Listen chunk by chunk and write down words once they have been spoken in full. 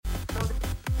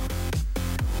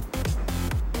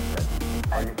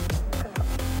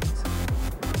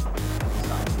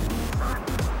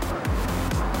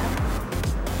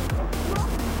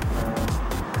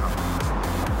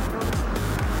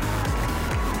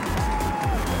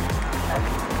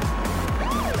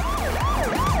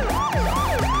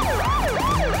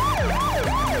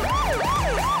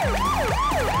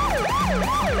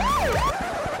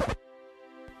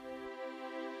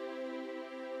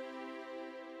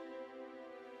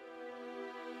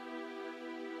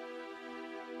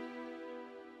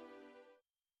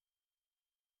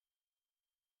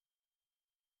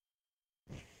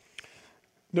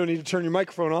No need to turn your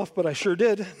microphone off, but I sure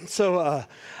did. So,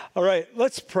 all right,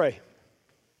 let's pray.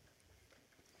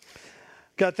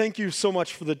 God, thank you so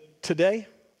much for today.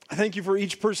 I thank you for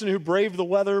each person who braved the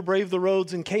weather, braved the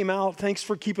roads, and came out. Thanks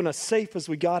for keeping us safe as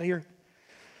we got here.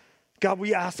 God,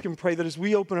 we ask and pray that as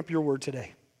we open up your word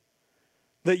today,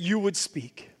 that you would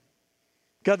speak.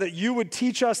 God, that you would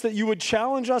teach us, that you would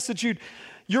challenge us, that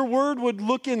your word would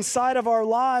look inside of our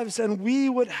lives, and we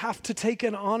would have to take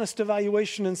an honest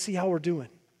evaluation and see how we're doing.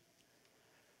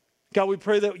 God, we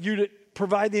pray that you'd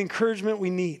provide the encouragement we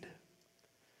need.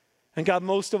 And God,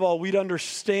 most of all, we'd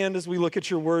understand as we look at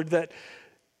your word that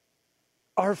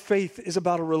our faith is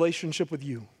about a relationship with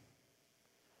you.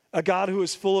 A God who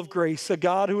is full of grace, a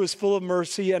God who is full of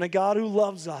mercy, and a God who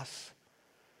loves us,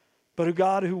 but a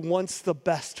God who wants the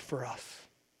best for us.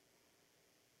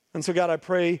 And so, God, I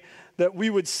pray that we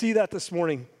would see that this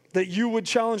morning, that you would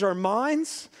challenge our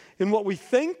minds in what we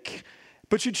think,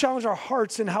 but you'd challenge our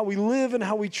hearts in how we live and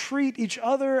how we treat each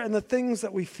other and the things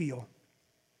that we feel.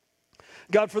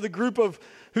 God, for the group of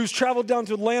who's traveled down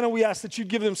to Atlanta, we ask that you'd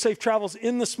give them safe travels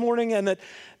in this morning, and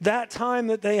that time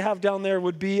that they have down there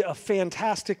would be a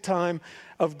fantastic time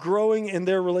of growing in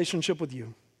their relationship with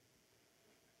you.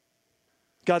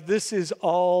 God, this is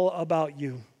all about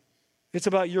you. It's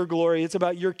about your glory. It's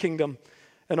about your kingdom.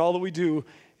 And all that we do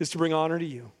is to bring honor to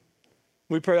you.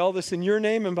 We pray all this in your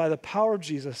name and by the power of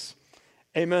Jesus.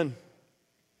 Amen.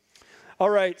 All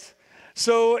right.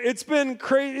 So it's been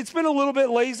crazy. It's been a little bit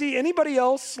lazy. Anybody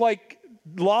else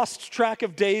lost track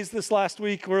of days this last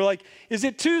week? We're like, is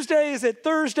it Tuesday? Is it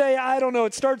Thursday? I don't know.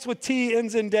 It starts with T,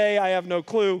 ends in day. I have no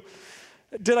clue.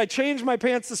 Did I change my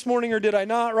pants this morning or did I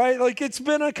not? Right? It's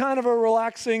been a kind of a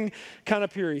relaxing kind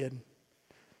of period.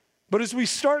 But as we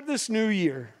start this new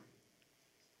year,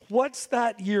 what's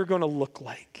that year going to look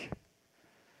like?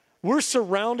 We're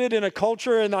surrounded in a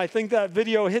culture, and I think that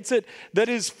video hits it, that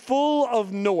is full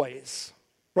of noise,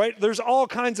 right? There's all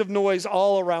kinds of noise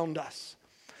all around us.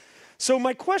 So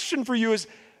my question for you is,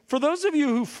 for those of you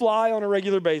who fly on a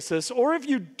regular basis, or if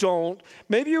you don't,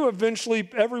 maybe you eventually,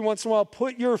 every once in a while,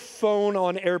 put your phone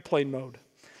on airplane mode.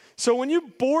 So when you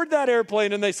board that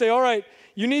airplane and they say, all right,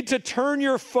 you need to turn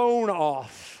your phone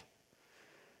off,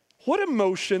 what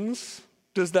emotions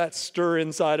does that stir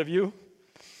inside of you?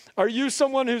 Are you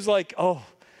someone who's like, oh,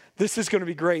 this is going to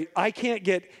be great. I can't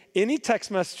get any text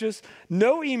messages,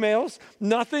 no emails,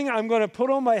 nothing. I'm going to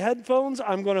put on my headphones.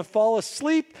 I'm going to fall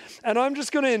asleep, and I'm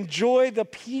just going to enjoy the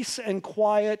peace and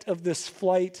quiet of this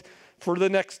flight for the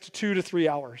next 2 to 3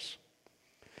 hours?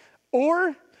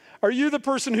 Or are you the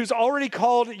person who's already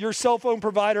called your cell phone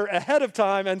provider ahead of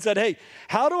time and said, hey,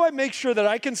 how do I make sure that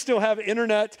I can still have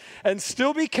internet and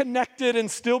still be connected and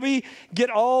still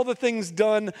get all the things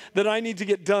done that I need to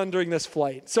get done during this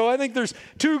flight? So I think there's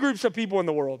two groups of people in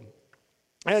the world.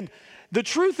 And the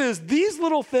truth is, these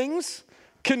little things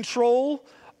control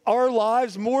our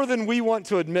lives more than we want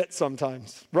to admit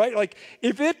sometimes, right?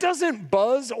 If it doesn't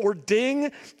buzz or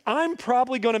ding, I'm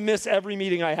probably going to miss every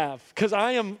meeting I have because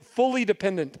I am fully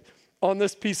dependent on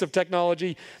this piece of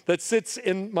technology that sits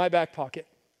in my back pocket.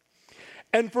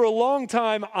 And for a long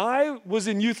time, I was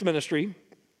in youth ministry,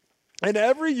 and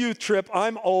every youth trip,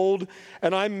 I'm old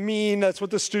and I'm mean. That's what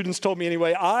the students told me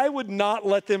anyway. I would not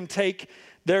let them take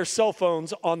their cell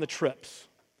phones on the trips.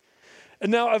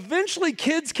 And now, eventually,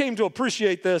 kids came to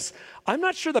appreciate this. I'm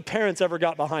not sure the parents ever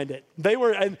got behind it.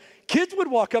 And kids would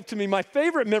walk up to me. My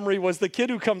favorite memory was the kid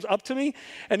who comes up to me,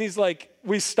 and he's like,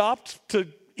 we stopped to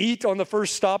eat on the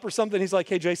first stop or something. He's like,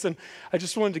 hey, Jason, I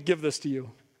just wanted to give this to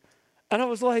you. And I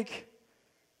was like,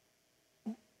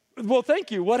 well,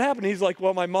 thank you. What happened? He's like,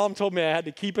 well, my mom told me I had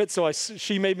to keep it, so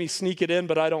she made me sneak it in,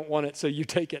 but I don't want it, so you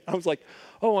take it. I was like,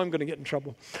 oh, I'm going to get in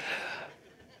trouble.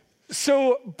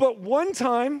 But one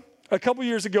time, a couple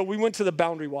years ago, we went to the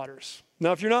Boundary Waters.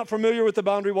 Now, if you're not familiar with the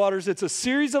Boundary Waters, it's a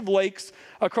series of lakes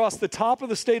across the top of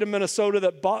the state of Minnesota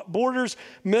that borders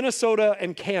Minnesota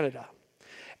and Canada.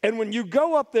 And when you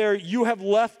go up there, you have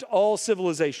left all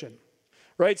civilization,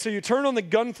 right? So you turn on the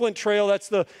Gunflint Trail. That's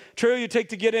the trail you take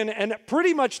to get in. And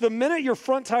pretty much the minute your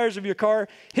front tires of your car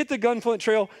hit the Gunflint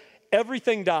Trail,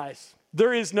 everything dies.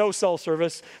 There is no cell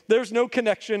service. There's no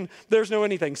connection. There's no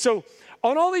anything. So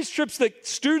on all these trips that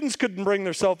students couldn't bring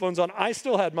their cell phones on, I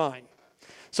still had mine.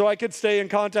 So I could stay in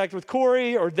contact with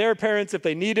Corey or their parents if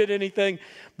they needed anything.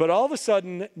 But all of a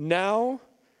sudden, now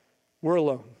we're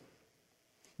alone.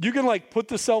 You can put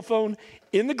the cell phone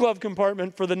in the glove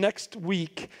compartment for the next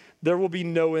week. There will be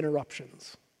no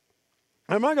interruptions.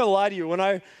 I'm not going to lie to you. When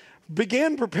I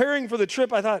began preparing for the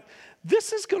trip, I thought,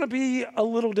 this is going to be a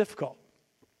little difficult.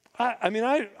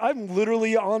 I'm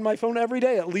literally on my phone every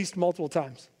day, at least multiple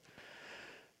times.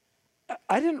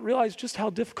 I didn't realize just how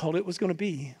difficult it was going to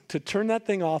be to turn that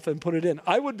thing off and put it in.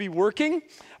 I would be working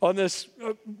on this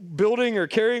building or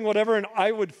carrying whatever, and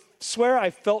I would swear I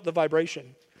felt the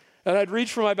vibration. And I'd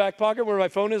reach for my back pocket where my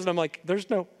phone is, and I'm like, there's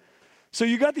no. So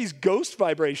you got these ghost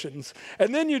vibrations.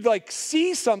 And then you'd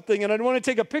see something, and I'd want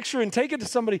to take a picture and take it to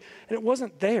somebody, and it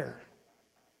wasn't there.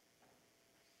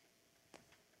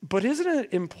 But isn't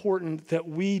it important that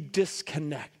we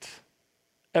disconnect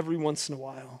every once in a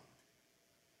while?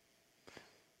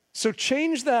 So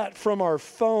change that from our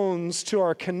phones to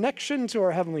our connection to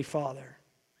our Heavenly Father.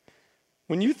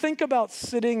 When you think about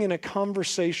sitting in a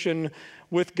conversation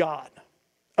with God,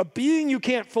 a being you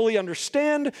can't fully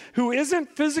understand, who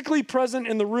isn't physically present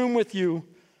in the room with you,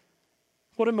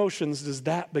 what emotions does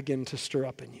that begin to stir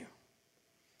up in you?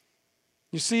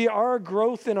 You see, our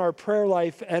growth in our prayer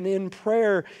life and in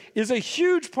prayer is a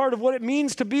huge part of what it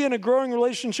means to be in a growing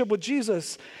relationship with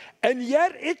Jesus. And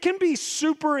yet it can be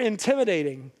super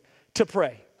intimidating to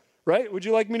pray, right? Would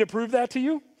you like me to prove that to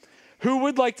you? Who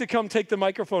would like to come take the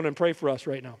microphone and pray for us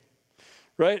right now,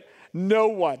 right? No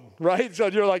one, right? So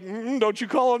you're like, don't you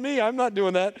call on me. I'm not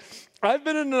doing that. I've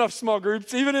been in enough small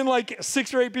groups, even in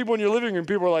 6 or 8 people in your living room,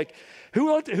 people are like,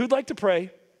 who'd like to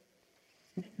pray?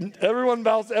 Everyone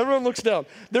bows, everyone looks down.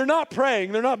 They're not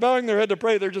praying. They're not bowing their head to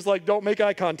pray. They're just like, don't make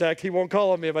eye contact. He won't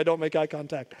call on me if I don't make eye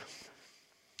contact.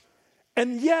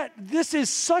 And yet, this is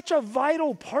such a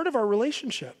vital part of our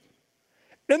relationship.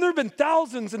 And there have been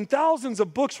thousands and thousands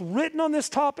of books written on this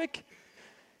topic.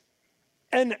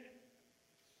 And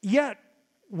yet,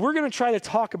 we're going to try to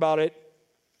talk about it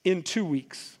in 2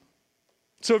 weeks.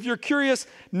 So if you're curious,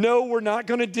 no, we're not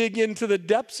going to dig into the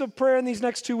depths of prayer in these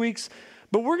next 2 weeks.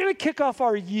 But we're going to kick off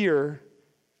our year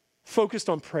focused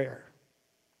on prayer.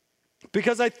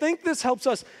 Because I think this helps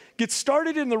us get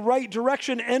started in the right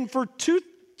direction. And for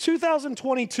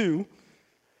 2022,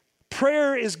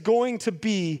 prayer is going to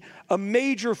be a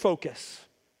major focus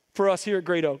for us here at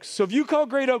Great Oaks. So if you call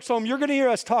Great Oaks home, you're going to hear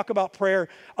us talk about prayer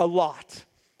a lot.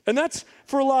 And that's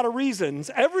for a lot of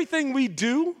reasons. Everything we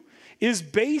do is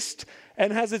based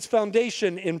and has its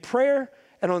foundation in prayer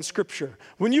and on Scripture.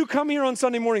 When you come here on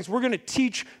Sunday mornings, we're going to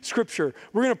teach Scripture.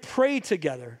 We're going to pray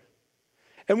together.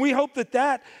 And we hope that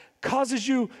that causes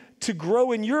you to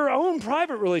grow in your own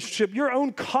private relationship, your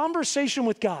own conversation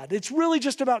with God. It's really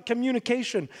just about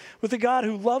communication with the God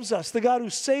who loves us, the God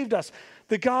who saved us,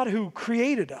 the God who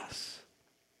created us.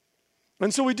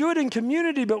 And so we do it in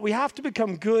community, but we have to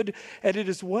become good at it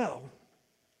as well.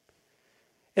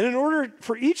 And in order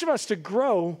for each of us to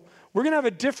grow, we're going to have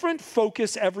a different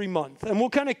focus every month. And we'll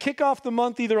kind of kick off the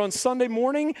month either on Sunday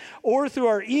morning or through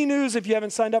our e-news if you haven't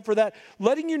signed up for that,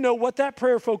 letting you know what that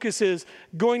prayer focus is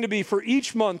going to be for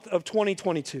each month of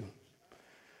 2022.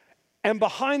 And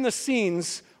behind the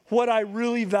scenes, what I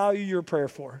really value your prayer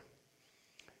for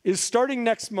is starting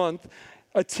next month,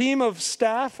 a team of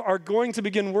staff are going to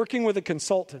begin working with a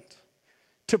consultant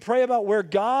to pray about where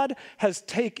God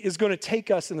is going to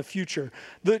take us in the future.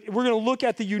 We're going to look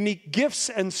at the unique gifts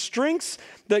and strengths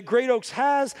that Great Oaks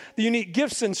has, the unique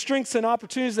gifts and strengths and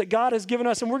opportunities that God has given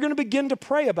us, and we're going to begin to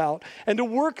pray about and to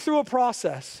work through a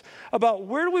process about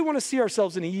where do we want to see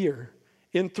ourselves in a year,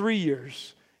 in 3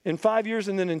 years, in 5 years,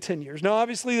 and then in 10 years. Now,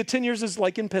 obviously, the 10 years is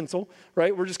like in pencil,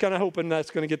 right? We're just kind of hoping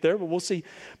that's going to get there, but we'll see.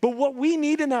 But what we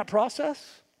need in that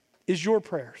process is your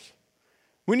prayers.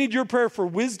 We need your prayer for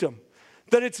wisdom.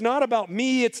 That it's not about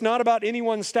me, it's not about any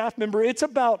one staff member, it's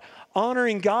about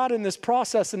honoring God in this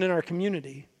process and in our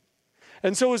community.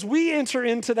 And so as we enter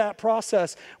into that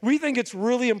process, we think it's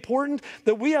really important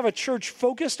that we have a church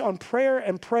focused on prayer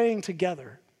and praying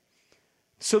together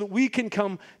so that we can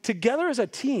come together as a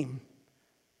team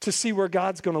to see where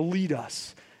God's going to lead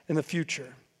us in the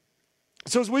future.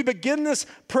 So as we begin this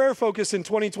prayer focus in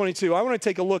 2022, I want to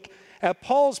take a look at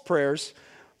Paul's prayers,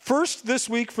 first this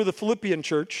week for the Philippian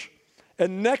church,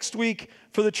 and next week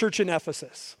for the church in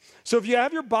Ephesus. So if you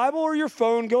have your Bible or your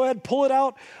phone, go ahead, pull it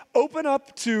out, open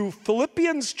up to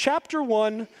Philippians chapter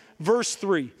 1, verse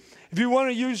 3. If you want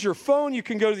to use your phone, you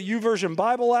can go to the YouVersion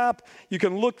Bible app. You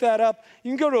can look that up. You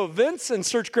can go to events and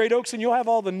search Great Oaks, and you'll have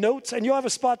all the notes, and you'll have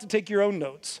a spot to take your own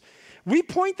notes. We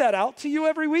point that out to you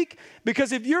every week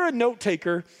because if you're a note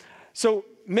taker, so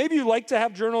maybe you like to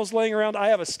have journals laying around. I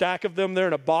have a stack of them. They're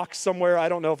in a box somewhere. I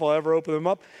don't know if I'll ever open them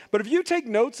up. But if you take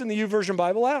notes in the YouVersion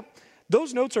Bible app,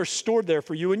 those notes are stored there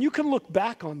for you, and you can look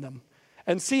back on them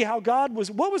and see how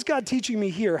what was God teaching me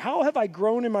here? How have I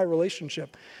grown in my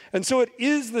relationship? And so it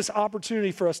is this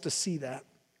opportunity for us to see that.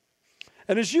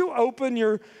 And as you open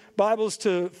your Bibles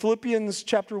to Philippians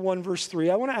chapter 1, verse 3,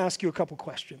 I want to ask you a couple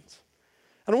questions.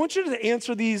 And I want you to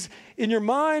answer these in your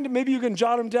mind. Maybe you can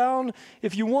jot them down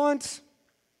if you want.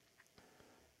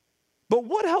 But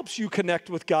what helps you connect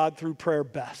with God through prayer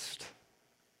best?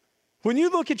 When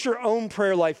you look at your own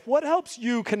prayer life, what helps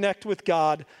you connect with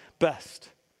God best?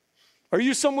 Are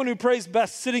you someone who prays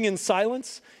best sitting in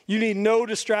silence? You need no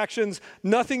distractions,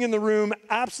 nothing in the room,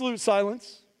 absolute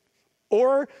silence?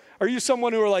 Or are you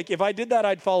someone who are like, if I did that,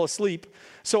 I'd fall asleep.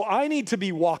 So I need to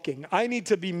be walking. I need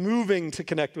to be moving to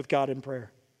connect with God in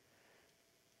prayer.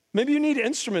 Maybe you need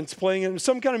instruments playing and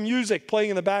some kind of music playing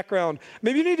in the background.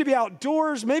 Maybe you need to be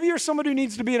outdoors. Maybe you're someone who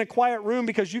needs to be in a quiet room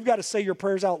because you've got to say your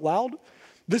prayers out loud.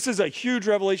 This is a huge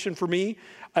revelation for me.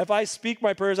 If I speak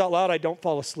my prayers out loud, I don't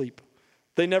fall asleep.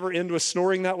 They never end with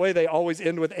snoring that way. They always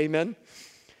end with amen.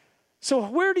 So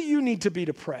where do you need to be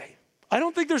to pray? I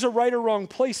don't think there's a right or wrong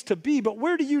place to be, but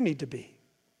where do you need to be?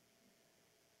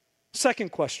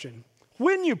 Second question,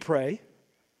 when you pray,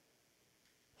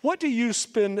 what do you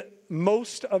spend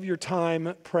most of your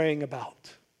time praying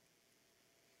about?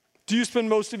 Do you spend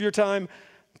most of your time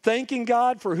thanking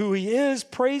God for who he is,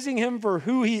 praising him for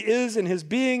who he is in his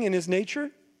being and his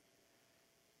nature?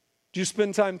 Do you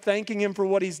spend time thanking him for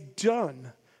what he's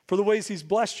done, for the ways he's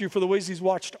blessed you, for the ways he's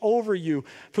watched over you,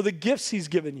 for the gifts he's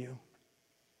given you?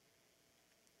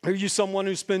 Are you someone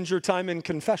who spends your time in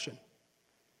confession?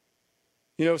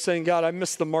 Saying, God, I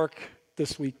missed the mark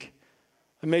this week.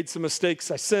 I made some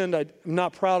mistakes. I sinned. I'm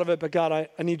not proud of it, but God,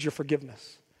 I need your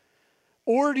forgiveness.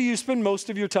 Or do you spend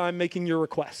most of your time making your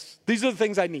requests? These are the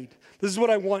things I need. This is what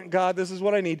I want, God. This is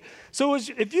what I need. So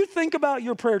if you think about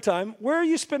your prayer time, where are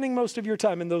you spending most of your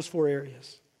time in those four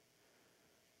areas?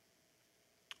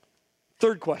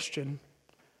 Third question,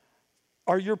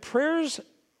 are your prayers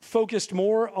focused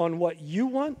more on what you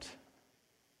want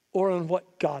or on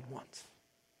what God wants?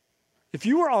 If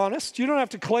you were honest, you don't have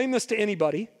to claim this to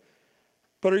anybody,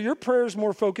 but are your prayers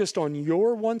more focused on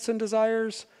your wants and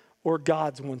desires or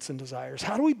God's wants and desires?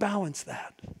 How do we balance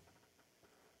that?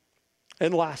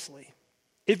 And lastly,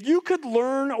 if you could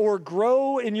learn or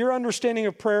grow in your understanding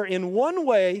of prayer in one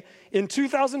way in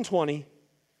 2020,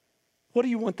 what do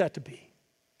you want that to be?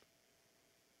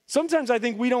 Sometimes I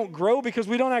think we don't grow because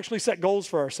we don't actually set goals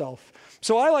for ourselves.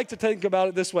 So I like to think about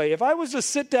it this way. If I was to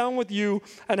sit down with you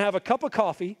and have a cup of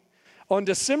coffee on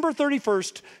December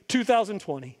 31st,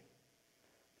 2020,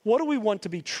 what do we want to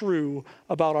be true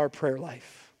about our prayer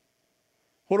life?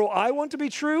 What do I want to be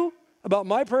true about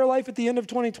my prayer life at the end of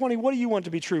 2020? What do you want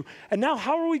to be true? And now,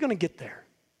 how are we going to get there?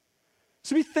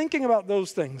 So be thinking about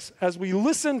those things as we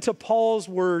listen to Paul's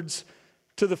words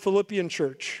to the Philippian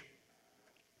church.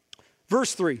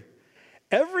 Verse 3,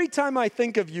 every time I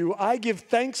think of you, I give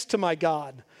thanks to my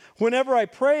God. Whenever I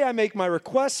pray, I make my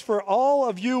requests for all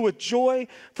of you with joy,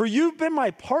 for you've been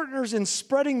my partners in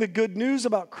spreading the good news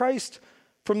about Christ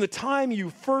from the time you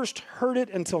first heard it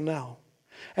until now.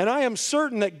 And I am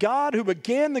certain that God, who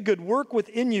began the good work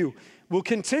within you, will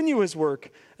continue his work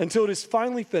until it is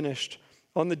finally finished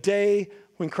on the day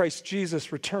when Christ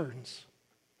Jesus returns.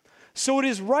 So it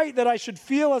is right that I should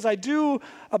feel as I do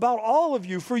about all of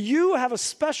you, for you have a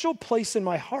special place in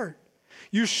my heart.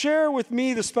 You share with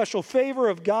me the special favor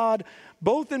of God,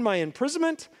 both in my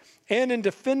imprisonment and in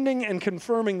defending and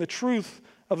confirming the truth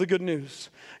of the good news.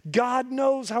 God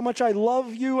knows how much I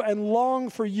love you and long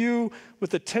for you with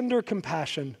the tender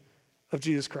compassion of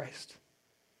Jesus Christ.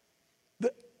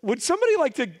 Would somebody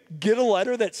like to get a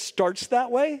letter that starts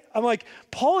that way? I'm like,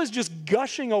 Paul is just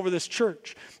gushing over this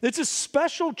church. It's a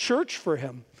special church for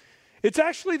him. It's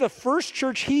actually the first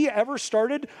church he ever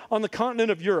started on the continent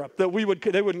of Europe. They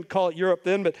wouldn't call it Europe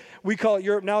then, but we call it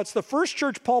Europe now. It's the first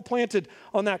church Paul planted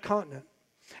on that continent.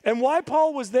 And why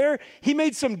Paul was there, he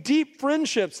made some deep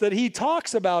friendships that he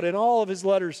talks about in all of his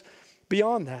letters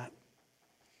beyond that.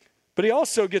 But he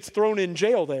also gets thrown in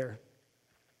jail there.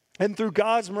 And through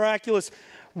God's miraculous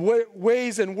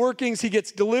ways and workings, he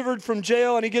gets delivered from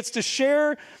jail and he gets to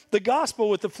share the gospel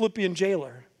with the Philippian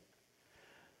jailer.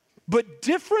 But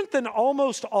different than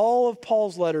almost all of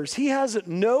Paul's letters, he has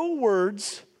no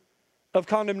words of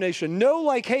condemnation. No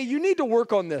like, hey, you need to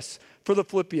work on this for the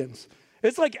Philippians.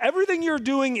 It's like everything you're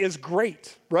doing is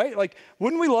great, right? Like,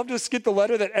 wouldn't we love to just get the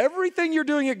letter that everything you're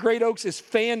doing at Great Oaks is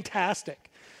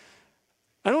fantastic?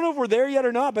 I don't know if we're there yet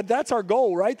or not, but that's our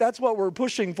goal, right? That's what we're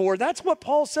pushing for. That's what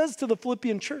Paul says to the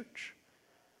Philippian church.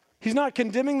 He's not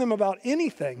condemning them about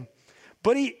anything,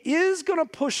 but he is going to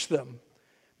push them.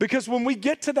 Because when we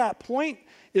get to that point,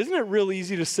 isn't it real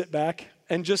easy to sit back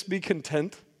and just be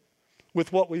content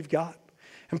with what we've got?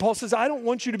 And Paul says, I don't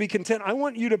want you to be content. I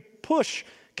want you to push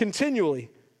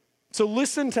continually. So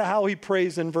listen to how he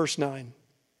prays in verse 9.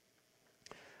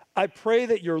 I pray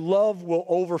that your love will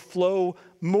overflow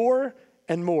more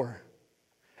and more,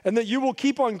 and that you will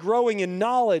keep on growing in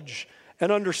knowledge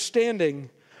and understanding.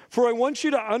 For I want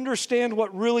you to understand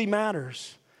what really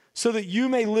matters, so that you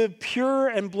may live pure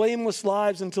and blameless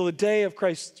lives until the day of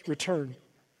Christ's return.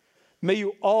 May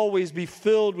you always be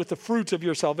filled with the fruit of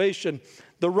your salvation,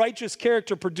 the righteous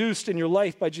character produced in your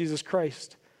life by Jesus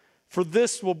Christ. For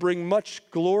this will bring much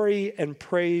glory and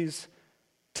praise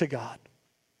to God.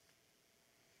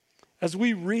 As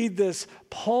we read this,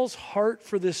 Paul's heart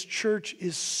for this church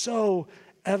is so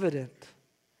evident.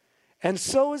 And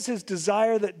so is his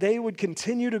desire that they would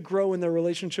continue to grow in their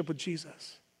relationship with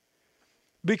Jesus.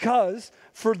 Because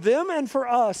for them and for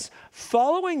us,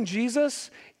 following Jesus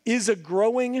is a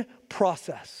growing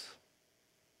process.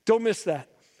 Don't miss that.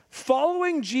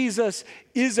 Following Jesus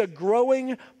is a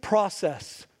growing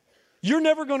process. You're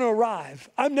never going to arrive.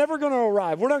 I'm never going to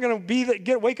arrive. We're not going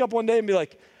to wake up one day and be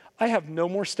like, I have no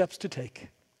more steps to take.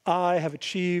 I have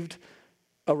achieved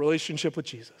a relationship with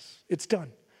Jesus. It's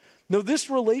done. No, this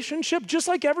relationship, just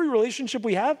like every relationship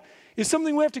we have, is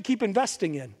something we have to keep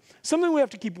investing in, something we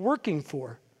have to keep working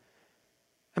for.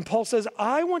 And Paul says,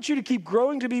 I want you to keep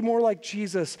growing to be more like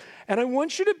Jesus, and I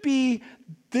want you to be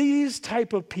these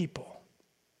type of people.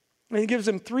 And he gives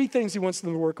them three things he wants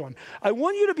them to work on. I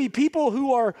want you to be people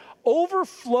who are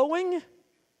overflowing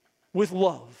with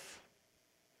love.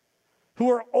 Who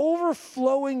are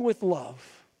overflowing with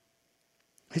love.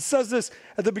 He says this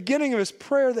at the beginning of his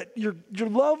prayer, that your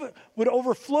love would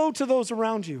overflow to those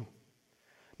around you.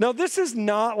 Now, this is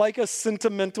not like a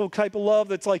sentimental type of love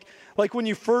that's like when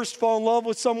you first fall in love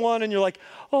with someone and you're like,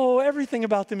 oh, everything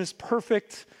about them is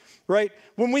perfect, right?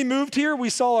 When we moved here, we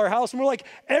saw our house and we're like,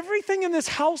 everything in this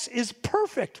house is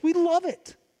perfect. We love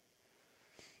it.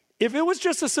 If it was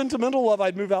just a sentimental love,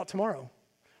 I'd move out tomorrow.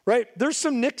 Right? There's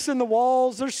some nicks in the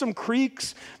walls. There's some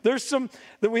creaks.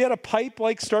 That we had a pipe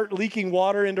start leaking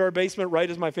water into our basement right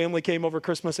as my family came over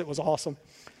Christmas. It was awesome.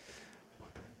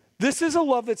 This is a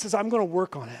love that says, I'm going to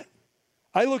work on it.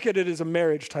 I look at it as a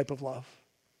marriage type of love.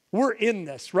 We're in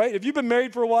this, right? If you've been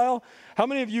married for a while, how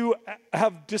many of you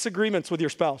have disagreements with your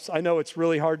spouse? I know it's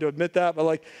really hard to admit that,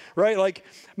 but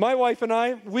my wife and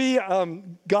I, we,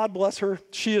 God bless her.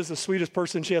 She is the sweetest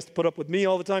person. She has to put up with me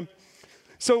all the time.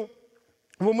 So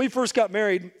when we first got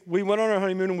married, we went on our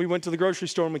honeymoon and we went to the grocery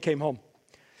store and we came home.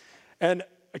 And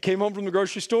I came home from the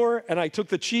grocery store and I took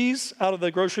the cheese out of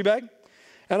the grocery bag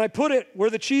and I put it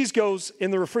where the cheese goes in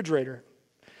the refrigerator.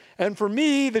 And for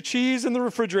me, the cheese in the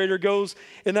refrigerator goes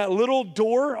in that little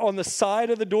door on the side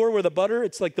of the door where the butter,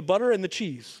 it's like the butter and the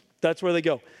cheese. That's where they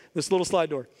go, this little slide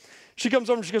door. She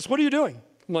comes over and she goes, what are you doing?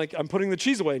 I'm like, I'm putting the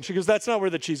cheese away. And she goes, that's not where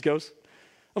the cheese goes.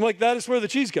 I'm like, that is where the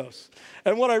cheese goes.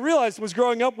 And what I realized was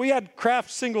growing up, we had Kraft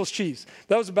Singles cheese.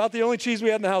 That was about the only cheese we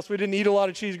had in the house. We didn't eat a lot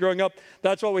of cheese growing up.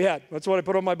 That's what we had. That's what I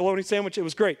put on my bologna sandwich. It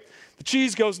was great. The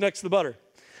cheese goes next to the butter.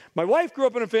 My wife grew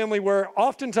up in a family where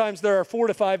oftentimes there are 4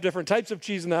 to 5 different types of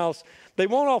cheese in the house. They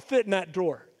won't all fit in that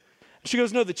drawer. She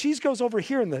goes, no, the cheese goes over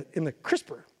here in the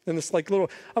crisper, in this little.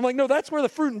 I'm like, no, that's where the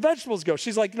fruit and vegetables go.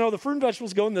 She's like, no, the fruit and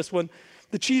vegetables go in this one.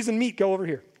 The cheese and meat go over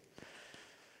here.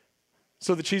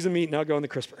 So the cheese and meat now go in the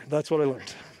crisper. That's what I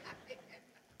learned.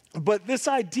 But this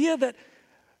idea that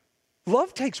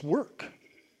love takes work.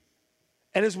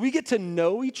 And as we get to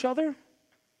know each other,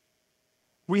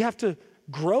 we have to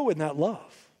grow in that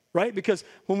love, right? Because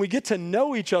when we get to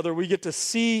know each other, we get to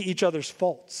see each other's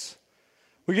faults.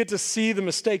 We get to see the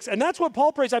mistakes. And that's what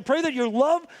Paul prays. I pray that your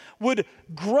love would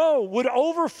grow, would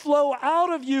overflow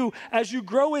out of you as you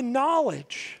grow in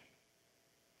knowledge.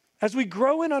 As we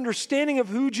grow in understanding of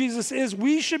who Jesus is,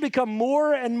 we should become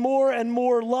more and more and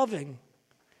more loving.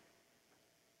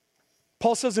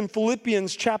 Paul says in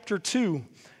Philippians chapter 2,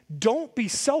 don't be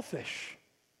selfish.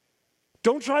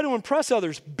 Don't try to impress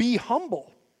others. Be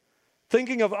humble,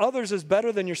 thinking of others as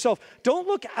better than yourself. Don't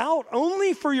look out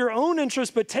only for your own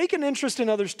interest, but take an interest in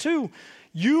others too.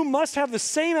 You must have the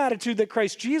same attitude that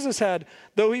Christ Jesus had.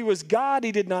 Though he was God,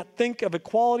 he did not think of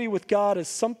equality with God as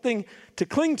something to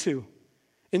cling to.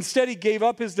 Instead, he gave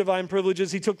up his divine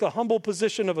privileges. He took the humble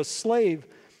position of a slave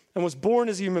and was born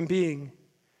as a human being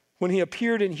when he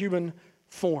appeared in human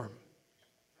form.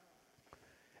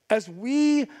 As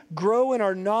we grow in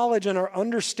our knowledge and our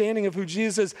understanding of who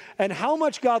Jesus is and how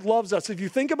much God loves us, if you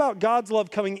think about God's love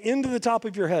coming into the top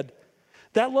of your head,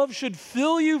 that love should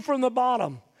fill you from the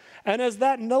bottom. And as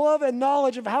that love and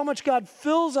knowledge of how much God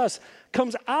fills us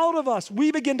comes out of us,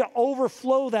 we begin to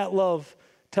overflow that love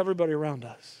to everybody around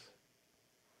us.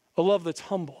 A love that's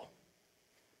humble.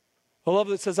 A love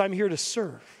that says, I'm here to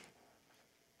serve.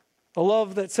 A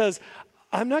love that says,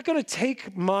 I'm not going to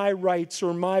take my rights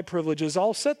or my privileges.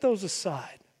 I'll set those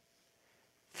aside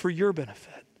for your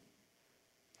benefit.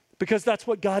 Because that's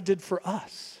what God did for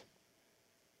us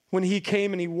when he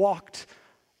came and he walked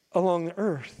along the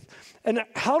earth. And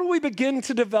how do we begin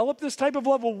to develop this type of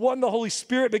love? Well, one, the Holy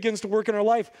Spirit begins to work in our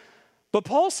life. But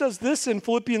Paul says this in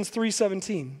Philippians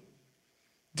 3:17.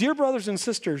 Dear brothers and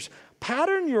sisters,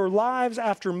 pattern your lives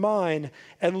after mine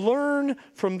and learn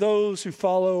from those who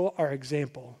follow our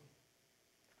example.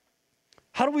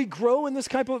 How do we grow in this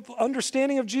type of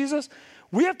understanding of Jesus?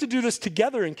 We have to do this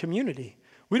together in community.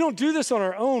 We don't do this on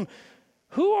our own.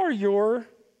 Who are your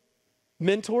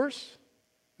mentors?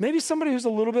 Maybe somebody who's a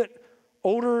little bit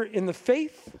older in the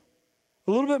faith,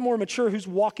 a little bit more mature, who's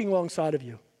walking alongside of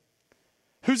you,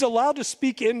 who's allowed to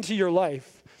speak into your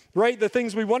life, right? The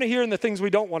things we want to hear and the things we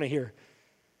don't want to hear.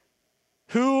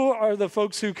 Who are the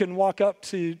folks who can walk up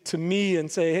to me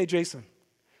and say, hey, Jason,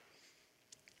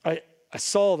 I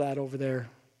saw that over there,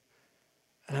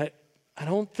 and I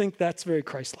don't think that's very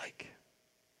Christ-like.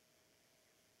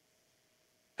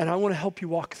 And I want to help you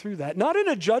walk through that. Not in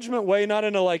a judgment way, not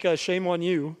in a shame on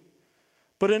you,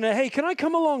 but in a, hey, can I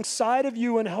come alongside of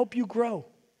you and help you grow?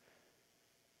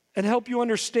 And help you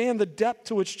understand the depth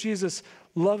to which Jesus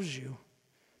loves you.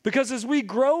 Because as we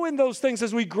grow in those things,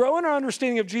 as we grow in our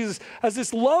understanding of Jesus, as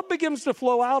this love begins to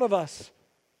flow out of us,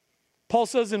 Paul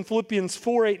says in Philippians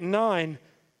 4:8-9,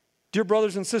 dear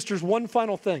brothers and sisters, one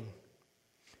final thing.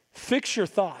 Fix your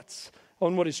thoughts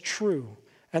on what is true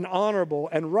and honorable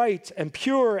and right and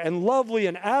pure and lovely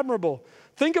and admirable.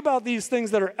 Think about these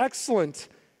things that are excellent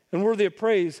and worthy of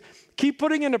praise. Keep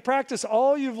putting into practice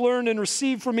all you've learned and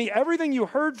received from me, everything you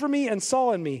heard from me and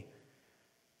saw in me.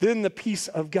 Then the peace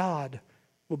of God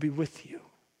will be with you.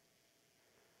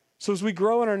 So as we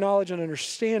grow in our knowledge and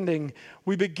understanding,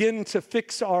 we begin to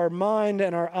fix our mind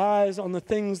and our eyes on the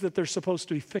things that they're supposed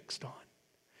to be fixed on.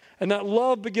 And that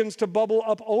love begins to bubble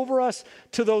up over us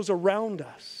to those around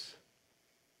us.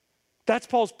 That's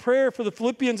Paul's prayer for the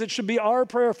Philippians. It should be our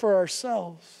prayer for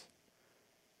ourselves.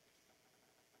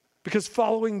 Because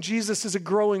following Jesus is a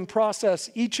growing process.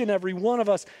 Each and every one of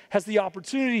us has the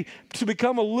opportunity to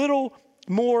become a little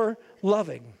more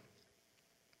loving.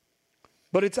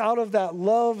 But it's out of that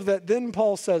love that then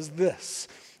Paul says this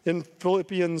in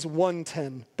Philippians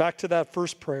 1:10, back to that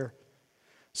first prayer.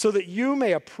 So that you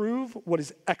may approve what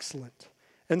is excellent,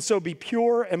 and so be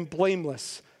pure and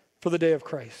blameless for the day of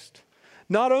Christ.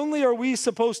 Not only are we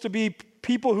supposed to be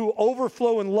people who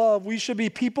overflow in love, we should be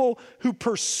people who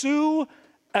pursue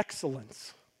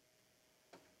excellence.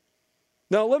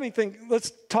 Now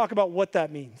let's talk about what that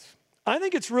means. I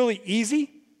think it's really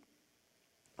easy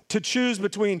to choose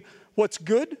between what's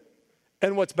good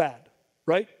and what's bad,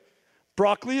 right?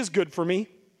 Broccoli is good for me.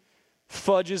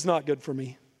 Fudge is not good for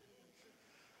me.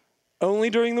 Only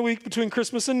during the week between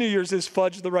Christmas and New Year's is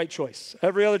fudge the right choice.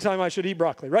 Every other time I should eat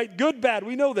broccoli, right? Good, bad,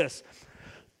 we know this.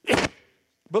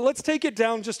 But let's take it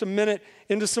down just a minute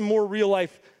into some more real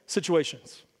life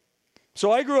situations.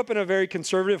 So I grew up in a very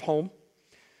conservative home.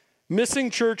 Missing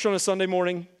church on a Sunday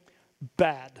morning,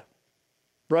 bad,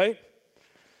 right?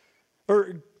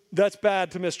 Or that's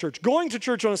bad to miss church. Going to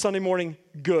church on a Sunday morning,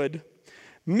 good.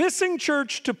 Missing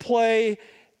church to play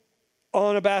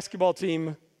on a basketball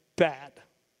team, bad,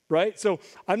 right? So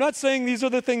I'm not saying these are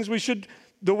the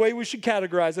way we should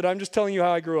categorize it. I'm just telling you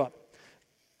how I grew up.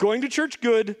 Going to church,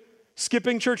 good.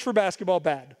 Skipping church for basketball,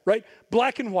 bad, right?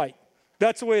 Black and white.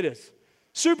 That's the way it is.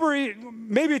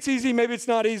 Maybe it's easy, maybe it's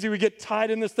not easy. We get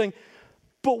tied in this thing.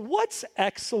 But what's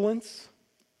excellence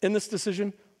in this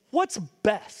decision? What's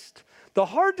best? The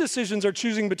hard decisions are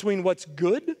choosing between what's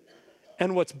good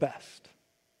and what's best.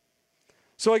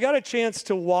 So I got a chance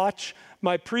to watch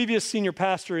my previous senior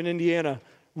pastor in Indiana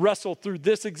wrestle through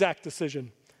this exact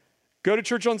decision. Go to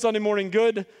church on Sunday morning,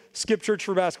 good. Skip church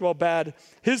for basketball, bad.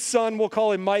 His son, we'll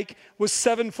call him Mike, was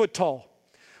 7 foot tall.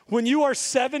 When you are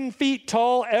 7 feet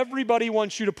tall, everybody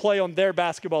wants you to play on their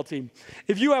basketball team.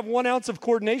 If you have 1 ounce of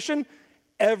coordination,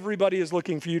 everybody is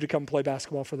looking for you to come play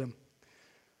basketball for them.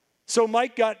 So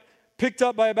Mike got picked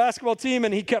up by a basketball team,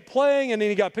 and he kept playing, and then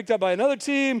he got picked up by another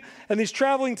team, and these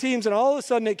traveling teams, and all of a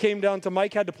sudden it came down to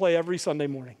Mike had to play every Sunday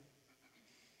morning.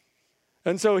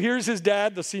 And so here's his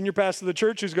dad, the senior pastor of the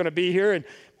church, who's going to be here and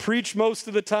preach most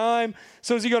of the time.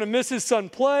 So is he going to miss his son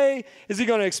play? Is he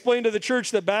going to explain to the church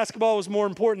that basketball was more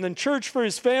important than church for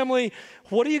his family?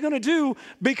 What are you going to do?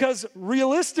 Because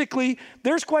realistically,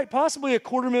 there's quite possibly a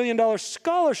 $250,000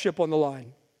 scholarship on the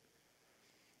line.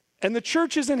 And the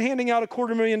church isn't handing out a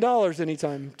 $250,000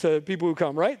 anytime to people who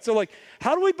come, right? So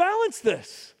how do we balance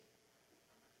this?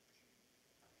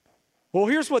 Well,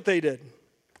 here's what they did.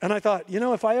 And I thought,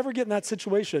 if I ever get in that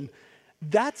situation,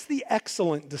 that's the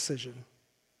excellent decision.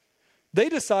 They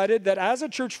decided that as a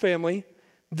church family,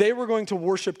 they were going to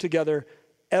worship together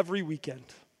every weekend.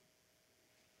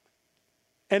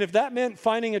 And if that meant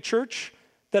finding a church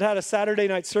that had a Saturday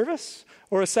night service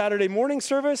or a Saturday morning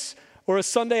service or a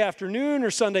Sunday afternoon or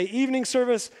Sunday evening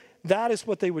service, that is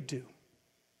what they would do.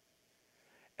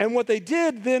 And what they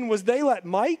did then was they let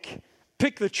Mike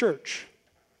pick the church.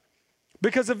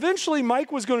 Because eventually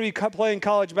Mike was going to be playing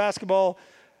college basketball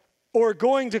or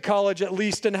going to college at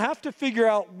least and have to figure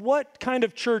out what kind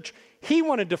of church he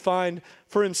wanted to find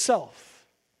for himself.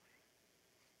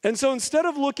 And so instead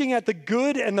of looking at the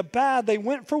good and the bad, they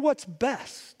went for what's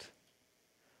best.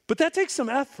 But that takes some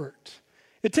effort.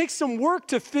 It takes some work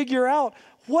to figure out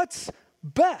what's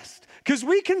best. Because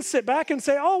we can sit back and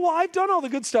say, oh, well, I've done all the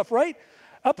good stuff, right?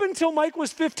 Up until Mike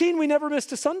was 15, we never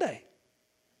missed a Sunday.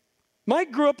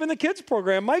 Mike grew up in the kids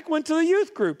program. Mike went to the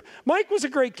youth group. Mike was a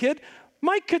great kid.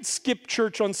 Mike could skip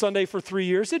church on Sunday for 3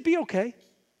 years. It'd be okay.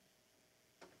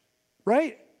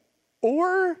 Right?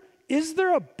 Or is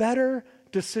there a better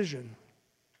decision?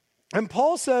 And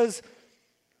Paul says,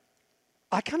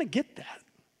 I kind of get that.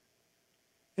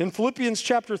 In Philippians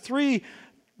chapter 3,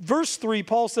 verse 3,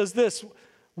 Paul says this,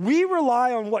 we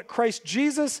rely on what Christ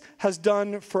Jesus has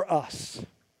done for us.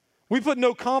 We put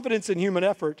no confidence in human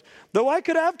effort, though I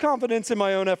could have confidence in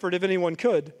my own effort if anyone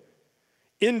could.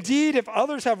 Indeed, if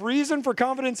others have reason for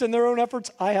confidence in their own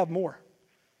efforts, I have more.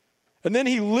 And then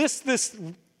he lists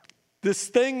this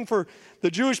thing for the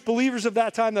Jewish believers of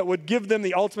that time that would give them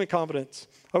the ultimate confidence.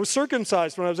 I was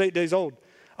circumcised when I was 8 days old.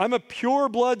 I'm a pure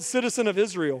blood citizen of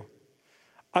Israel.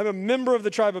 I'm a member of the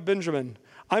tribe of Benjamin.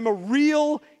 I'm a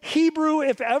real Hebrew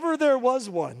if ever there was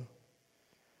one.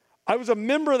 I was a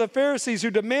member of the Pharisees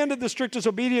who demanded the strictest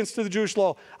obedience to the Jewish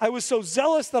law. I was so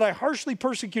zealous that I harshly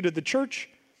persecuted the church.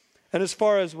 And as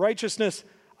far as righteousness,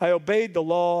 I obeyed the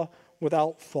law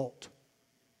without fault.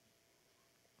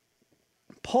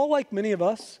 Paul, like many of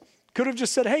us, could have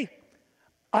just said, hey,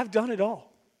 I've done it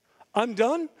all. I'm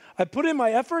done. I put in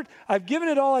my effort. I've given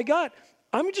it all I got.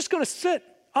 I'm just going to sit.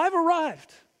 I've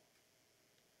arrived.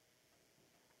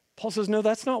 Paul says, no,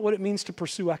 that's not what it means to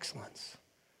pursue excellence.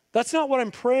 That's not what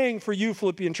I'm praying for you,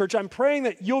 Philippian church. I'm praying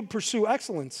that you'll pursue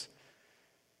excellence.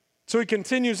 So he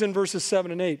continues in verses 7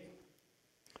 and 8.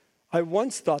 I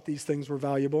once thought these things were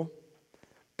valuable,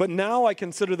 but now I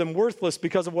consider them worthless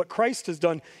because of what Christ has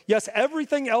done. Yes,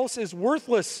 everything else is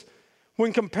worthless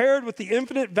when compared with the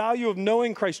infinite value of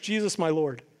knowing Christ Jesus my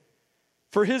Lord.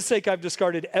 For his sake, I've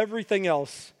discarded everything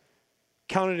else,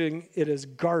 counting it as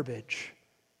garbage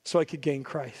so I could gain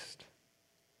Christ.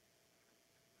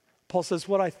 Paul says,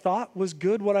 what I thought was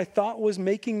good, what I thought was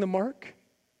making the mark,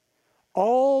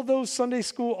 all those Sunday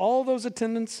school, all those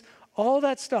attendance, all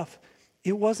that stuff,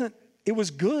 it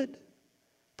was good,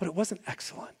 but it wasn't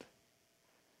excellent.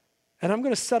 And I'm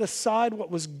going to set aside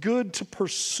what was good to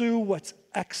pursue what's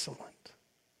excellent.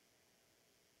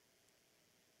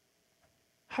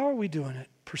 How are we doing it?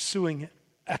 Pursuing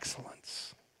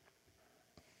excellence.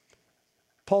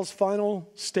 Paul's final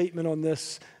statement on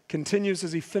this continues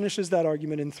as he finishes that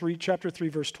argument in chapter 3,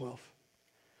 verse 12.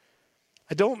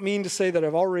 I don't mean to say that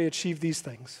I've already achieved these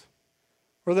things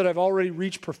or that I've already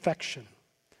reached perfection,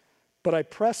 but I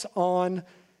press on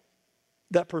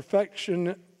that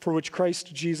perfection for which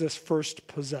Christ Jesus first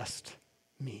possessed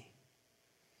me.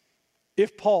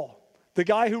 If Paul, the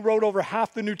guy who wrote over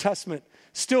half the New Testament,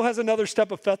 still has another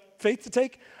step of faith to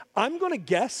take, I'm going to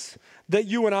guess that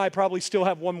you and I probably still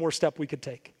have one more step we could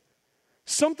take.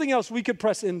 Something else we could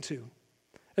press into.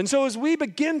 And so as we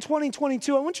begin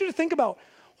 2022, I want you to think about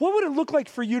what would it look like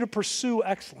for you to pursue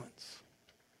excellence?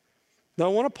 Now I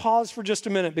want to pause for just a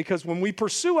minute because when we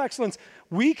pursue excellence,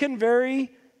 we can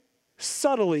very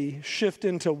subtly shift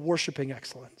into worshiping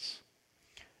excellence.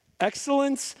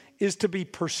 Excellence is to be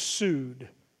pursued,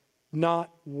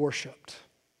 not worshiped.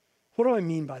 What do I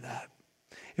mean by that?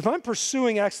 If I'm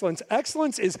pursuing excellence,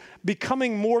 excellence is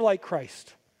becoming more like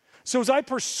Christ. So as I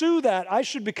pursue that, I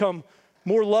should become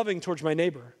more loving towards my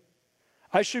neighbor.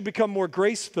 I should become more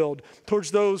grace-filled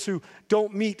towards those who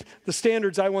don't meet the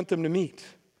standards I want them to meet.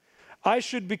 I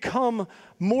should become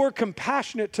more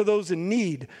compassionate to those in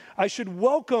need. I should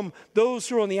welcome those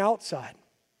who are on the outside.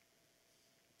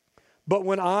 But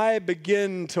when I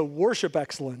begin to worship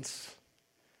excellence,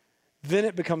 then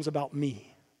it becomes about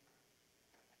me.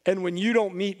 And when you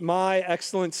don't meet my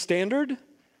excellence standard,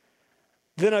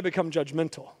 then I become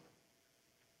judgmental.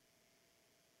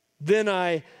 Then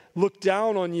I look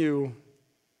down on you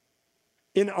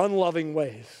in unloving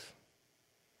ways.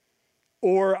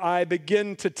 Or I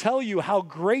begin to tell you how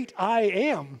great I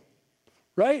am,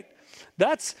 right?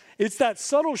 It's that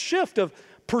subtle shift of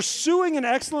pursuing an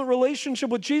excellent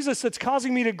relationship with Jesus that's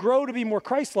causing me to grow to be more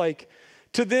Christ-like,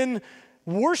 to then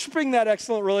worshiping that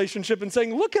excellent relationship and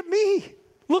saying, look at me,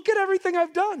 look at everything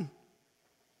I've done.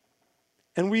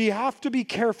 And we have to be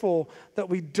careful that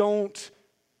we don't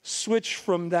switch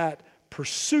from that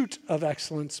pursuit of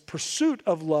excellence, pursuit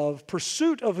of love,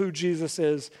 pursuit of who Jesus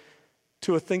is,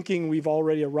 to a thinking we've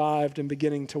already arrived and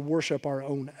beginning to worship our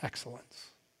own excellence.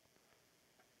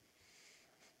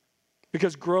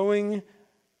 Because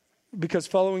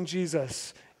following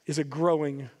Jesus is a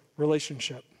growing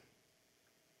relationship.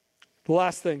 The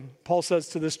last thing Paul says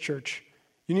to this church,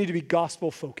 you need to be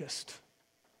gospel-focused.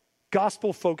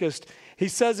 Gospel-focused. He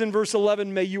says in verse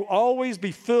 11, may you always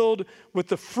be filled with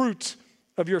the fruit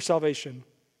of your salvation.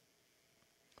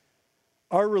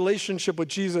 Our relationship with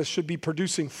Jesus should be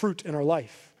producing fruit in our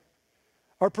life.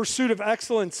 Our pursuit of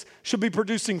excellence should be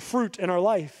producing fruit in our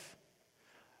life.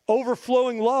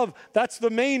 Overflowing love, that's the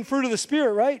main fruit of the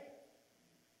Spirit, right?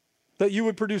 That you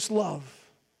would produce love.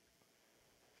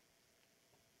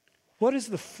 What is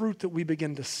the fruit that we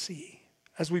begin to see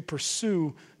as we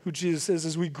pursue who Jesus is,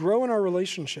 as we grow in our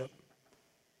relationship?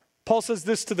 Paul says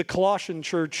this to the Colossian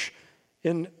church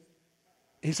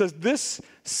he says, this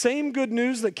same good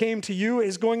news that came to you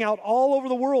is going out all over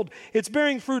the world. It's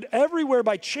bearing fruit everywhere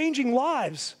by changing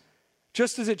lives,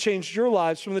 just as it changed your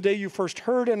lives from the day you first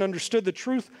heard and understood the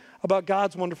truth about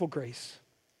God's wonderful grace.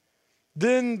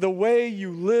 Then the way you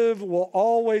live will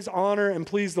always honor and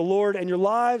please the Lord, and your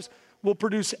lives will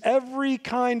produce every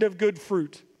kind of good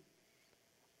fruit.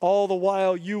 All the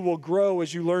while you will grow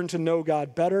as you learn to know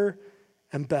God better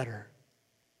and better.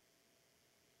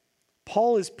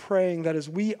 Paul is praying that as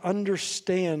we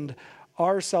understand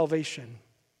our salvation,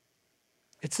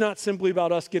 it's not simply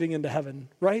about us getting into heaven,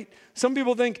 right? Some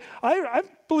people think, I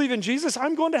believe in Jesus,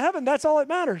 I'm going to heaven, that's all that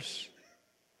matters.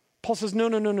 Paul says,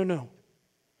 no.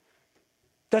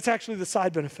 That's actually the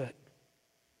side benefit.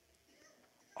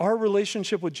 Our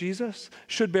relationship with Jesus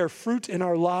should bear fruit in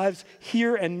our lives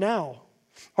here and now.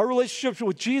 Our relationship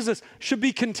with Jesus should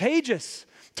be contagious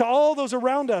to all those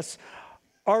around us.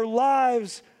 Our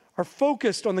lives are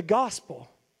focused on the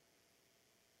gospel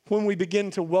when we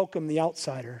begin to welcome the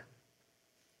outsider,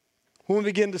 when we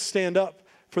begin to stand up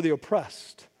for the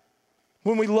oppressed,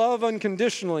 when we love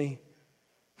unconditionally,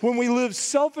 when we live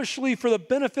selfishly for the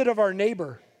benefit of our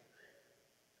neighbor.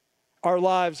 Our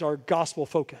lives are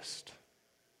gospel-focused.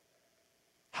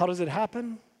 How does it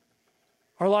happen?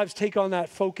 Our lives take on that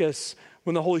focus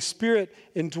when the Holy Spirit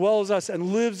indwells us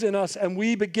and lives in us and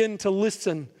we begin to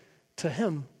listen to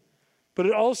Him. But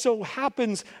it also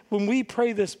happens when we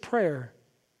pray this prayer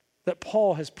that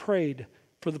Paul has prayed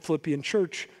for the Philippian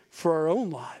church for our own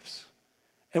lives.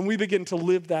 And we begin to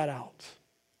live that out.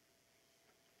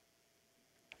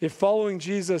 If following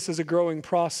Jesus is a growing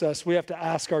process, we have to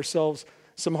ask ourselves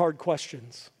some hard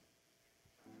questions.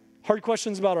 Hard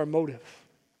questions about our motive.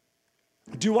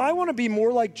 Do I want to be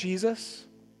more like Jesus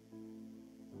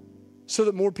so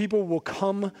that more people will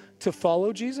come to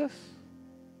follow Jesus?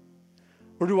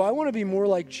 Or do I want to be more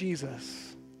like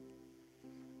Jesus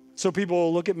so people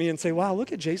will look at me and say, wow,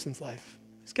 look at Jason's life.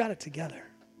 He's got it together.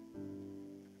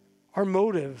 Our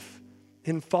motive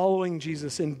in following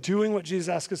Jesus, in doing what Jesus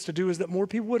asked us to do, is that more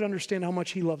people would understand how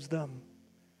much He loves them.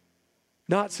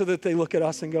 Not so that they look at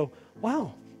us and go,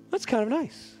 wow, that's kind of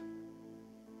nice.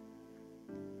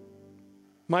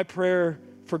 My prayer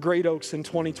for Great Oaks in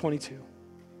 2022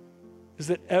 is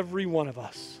that every one of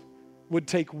us would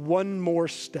take one more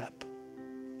step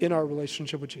in our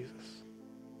relationship with Jesus.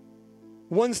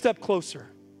 One step closer.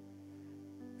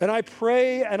 And I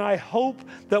pray and I hope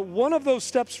that one of those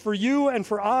steps for you and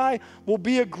for I will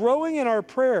be a growing in our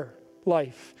prayer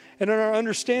life and in our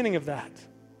understanding of that.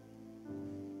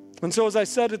 And so as I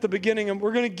said at the beginning,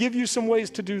 we're going to give you some ways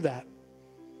to do that.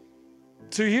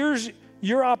 So here's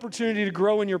your opportunity to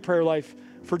grow in your prayer life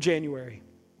for January.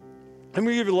 I'm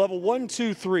going to give you level 1,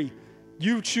 2, 3.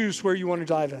 You choose where you want to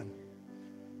dive in.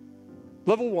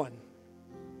 Level 1.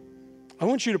 I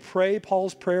want you to pray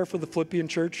Paul's prayer for the Philippian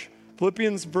church.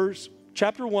 Philippians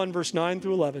chapter 1, verse 9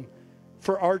 through 11,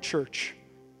 for our church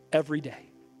every day.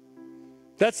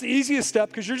 That's the easiest step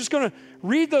because you're just going to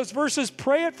read those verses,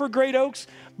 pray it for Great Oaks,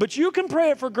 but you can pray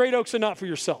it for Great Oaks and not for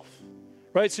yourself,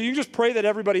 right? So you can just pray that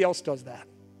everybody else does that.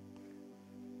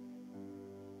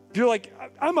 If you're like,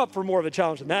 I'm up for more of a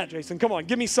challenge than that, Jason, come on,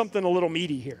 give me something a little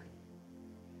meaty here.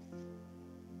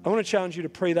 I want to challenge you to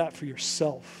pray that for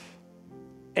yourself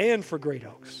and for Great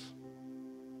Oaks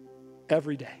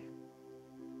every day.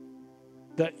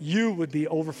 That you would be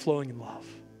overflowing in love.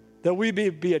 That we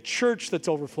be a church that's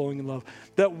overflowing in love.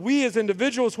 That we as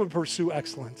individuals would pursue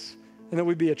excellence. And that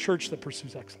we'd be a church that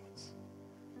pursues excellence.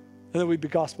 And that we'd be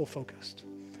gospel focused.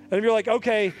 And if you're like,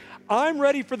 okay, I'm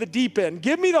ready for the deep end.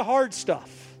 Give me the hard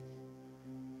stuff.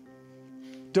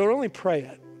 Don't only pray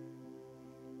it.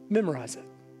 Memorize it.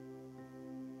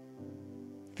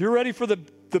 If you're ready for the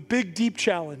big, deep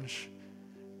challenge,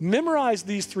 memorize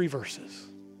these 3 verses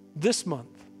this month.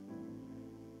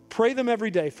 Pray them every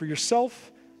day for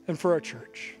yourself and for our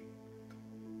church.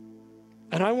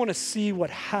 And I want to see what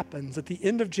happens at the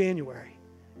end of January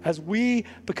as we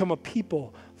become a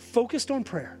people focused on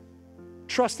prayer,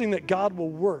 trusting that God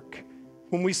will work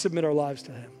when we submit our lives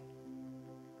to him.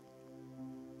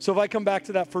 So if I come back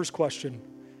to that first question,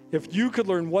 if you could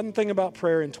learn one thing about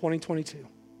prayer in 2022,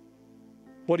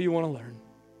 what do you want to learn?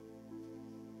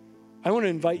 I want to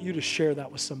invite you to share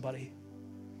that with somebody.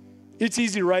 It's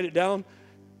easy to write it down.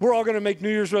 We're all going to make New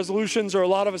Year's resolutions, or a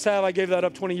lot of us have. I gave that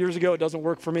up 20 years ago. It doesn't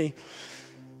work for me.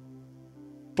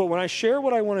 But when I share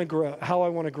what I want to grow, how I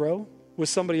want to grow with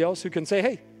somebody else who can say,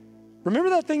 hey,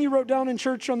 remember that thing you wrote down in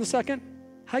church on the 2nd?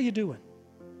 How you doing?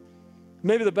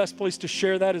 Maybe the best place to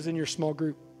share that is in your small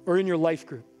group or in your life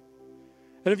group.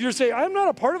 And if you're saying, I'm not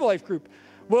a part of a life group,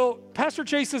 well, Pastor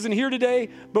Chase isn't here today,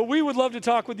 but we would love to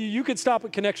talk with you. You could stop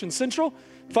at Connection Central,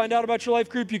 find out about your life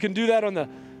group. You can do that on the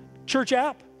church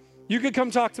app. You could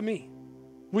come talk to me.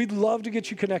 We'd love to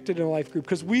get you connected in a life group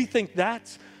because we think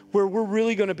that's where we're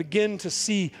really going to begin to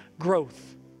see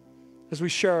growth as we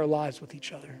share our lives with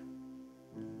each other.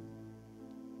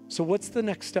 So what's the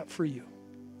next step for you?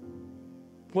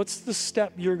 What's the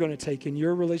step you're going to take in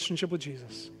your relationship with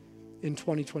Jesus in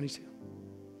 2022?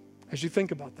 As you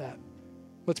think about that,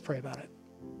 let's pray about it.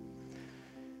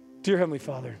 Dear Heavenly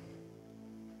Father,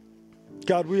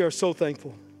 God, we are so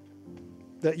thankful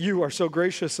that you are so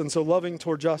gracious and so loving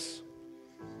towards us.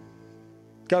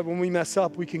 God, when we mess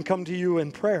up, we can come to you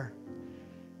in prayer.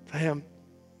 I am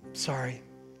sorry.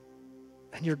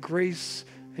 And your grace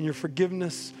and your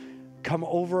forgiveness come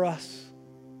over us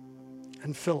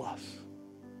and fill us.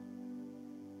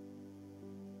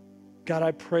 God,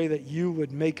 I pray that you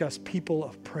would make us people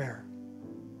of prayer,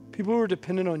 people who are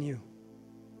dependent on you.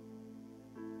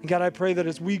 And God, I pray that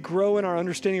as we grow in our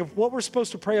understanding of what we're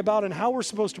supposed to pray about and how we're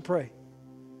supposed to pray,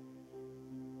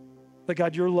 that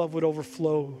God, your love would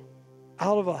overflow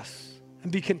out of us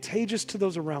and be contagious to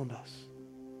those around us.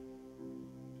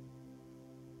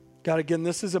 God, again,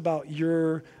 this is about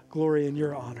your glory and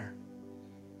your honor.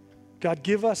 God,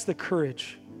 give us the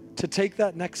courage to take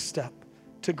that next step,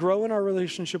 to grow in our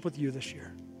relationship with you this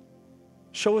year.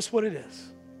 Show us what it is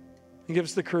and give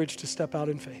us the courage to step out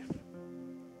in faith.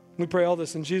 We pray all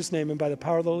this in Jesus' name and by the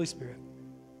power of the Holy Spirit.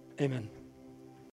 Amen.